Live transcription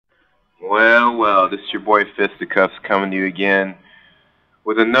Well, this is your boy F1sTDacufs coming to you again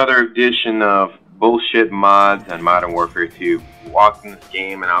with another edition of bullshit mods on Modern Warfare 2. Walked in this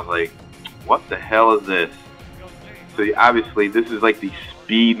game and I was like, what the hell is this? So obviously this is like the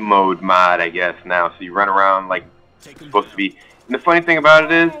speed mode mod, I guess, now. So you run around like it's supposed to be. And the funny thing about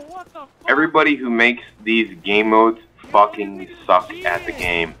it is, everybody who makes these game modes fucking suck at the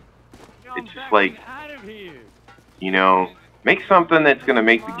game. It's just like, you know, make something that's gonna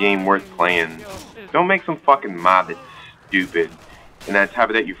make the game worth playing. Don't make some fucking mod that's stupid. And on top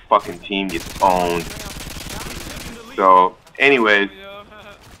of that, your fucking team gets owned. So, anyways,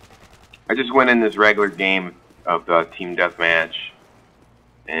 I just went in this regular game of Team Deathmatch.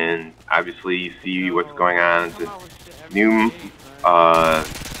 And obviously you see what's going on. It's a new,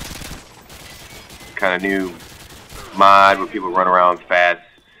 kind of new mod where people run around fast,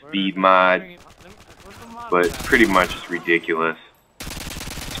 speed mod. But pretty much it's ridiculous.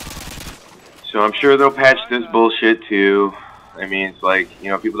 So I'm sure they'll patch this bullshit too. I mean, it's like, you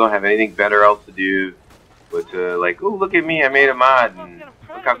know, people don't have anything better else to do but to like, oh, look at me, I made a mod and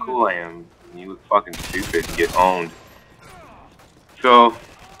look how cool I am. And you look fucking stupid and get owned. So,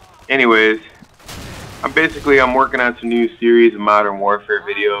 anyways, I'm working on some new series of Modern Warfare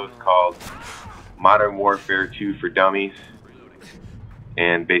videos called Modern Warfare 2 for Dummies.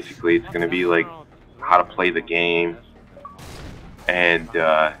 And basically it's going to be like how to play the game, and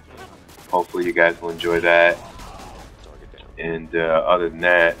hopefully you guys will enjoy that. And other than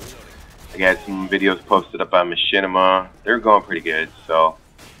that, I got some videos posted up on Machinima. They're going pretty good, so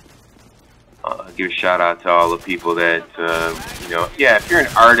give a shout out to all the people that you know, yeah, if you're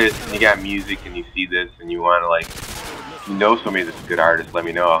an artist and you got music and you see this and you want to, like, if you know somebody that's a good artist, let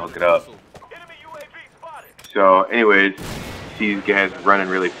me know, I'll hook it up. So anyways, see these guys running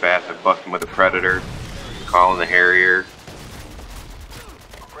really fast. I bust them with a Predator, calling the Harrier.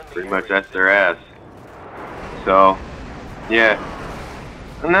 Pretty much that's their ass. So, yeah.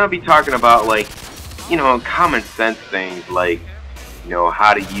 And I'll be talking about, like, you know, common sense things, like, you know,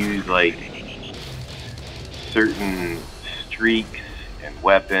 how to use, like, certain streaks and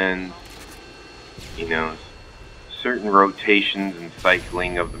weapons, you know, certain rotations and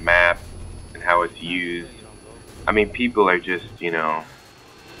cycling of the map and how it's used. I mean, people are just, you know,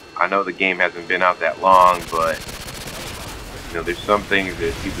 I know the game hasn't been out that long, but, you know, there's some things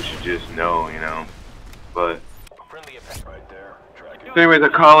that people should just know, you know. But, so anyways, I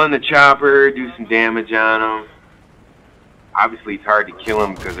call in the chopper, do some damage on them. Obviously, it's hard to kill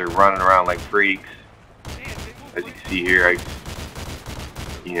them because they're running around like freaks. As you can see here,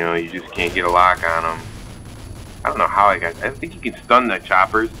 you know, you just can't get a lock on them. I don't know how I think you can stun the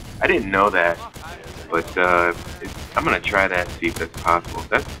choppers. I didn't know that. But I'm gonna try that and see if that's possible.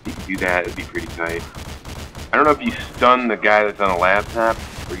 If you can do that, it'd be pretty tight. I don't know if you stun the guy that's on a laptop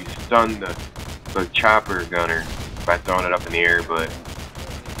or you stun the chopper gunner by throwing it up in the air. But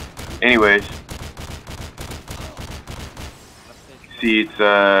anyways, see,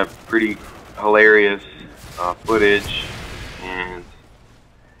 it's pretty hilarious footage, and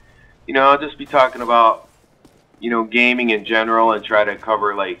you know, I'll just be talking about, you know, gaming in general and try to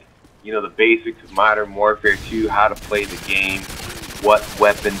cover, like, you know, the basics of Modern Warfare 2, how to play the game, what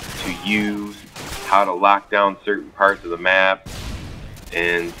weapons to use, how to lock down certain parts of the map,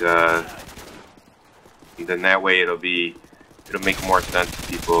 and then that way it'll make more sense to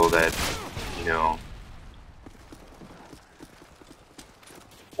people that, you know,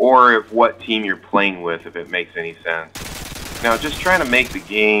 or if what team you're playing with, if it makes any sense. Now, just trying to make the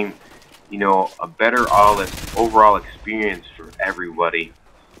game, you know, a better overall experience for everybody.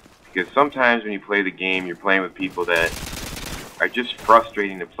 Because sometimes when you play the game, you're playing with people that are just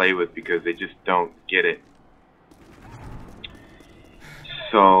frustrating to play with because they just don't get it.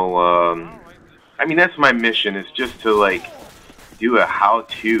 So, I mean, that's my mission, is just to, like, do a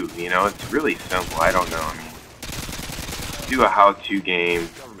how-to, you know? It's really simple. I don't know. I mean, do a how-to game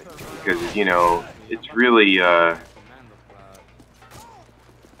because, you know, it's really, you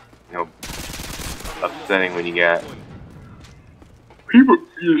know, upsetting when you got people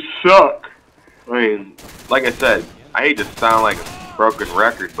just suck. I mean, like I said, I hate to sound like a broken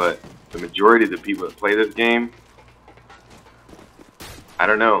record, but the majority of the people that play this game, I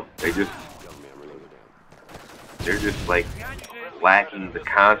don't know, they're just like lacking the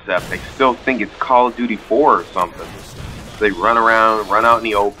concept. They still think it's Call of Duty 4 or something. So they run around, run out in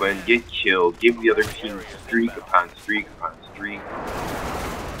the open, get killed, give the other team streak upon streak upon streak.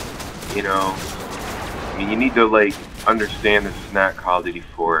 You know, I mean, you need to, like, understand this is not Call of Duty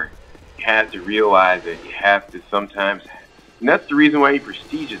 4. You have to realize it. You have to sometimes, and that's the reason why you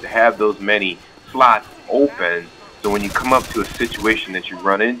prestige is to have those many slots open, so when you come up to a situation that you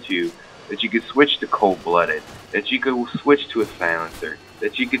run into that you could switch to cold-blooded, that you could switch to a silencer,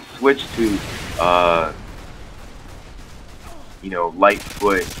 that you could switch to, you know,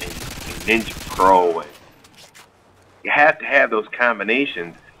 Lightfoot and Ninja Pro. And you have to have those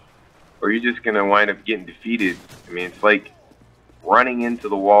combinations, or you're just gonna wind up getting defeated. I mean, it's like running into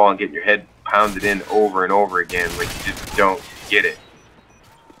the wall and getting your head pounded in over and over again when you just don't get it.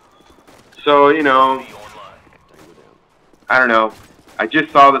 So, you know, I don't know. I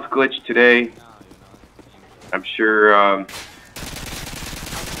just saw this glitch today. I'm sure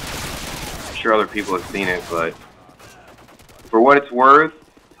other people have seen it, but for what it's worth,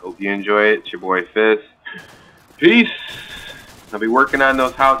 hope you enjoy it. It's your boy Fist. Peace. I'll be working on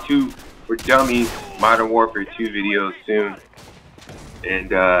those how-to for dummies Modern Warfare 2 videos soon, and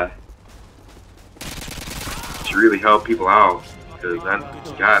to really help people out, because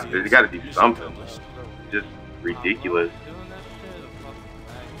God, there's got to be something. Just ridiculous.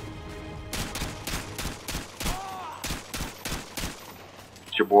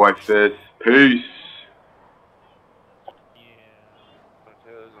 It's your boy Fist. Peace.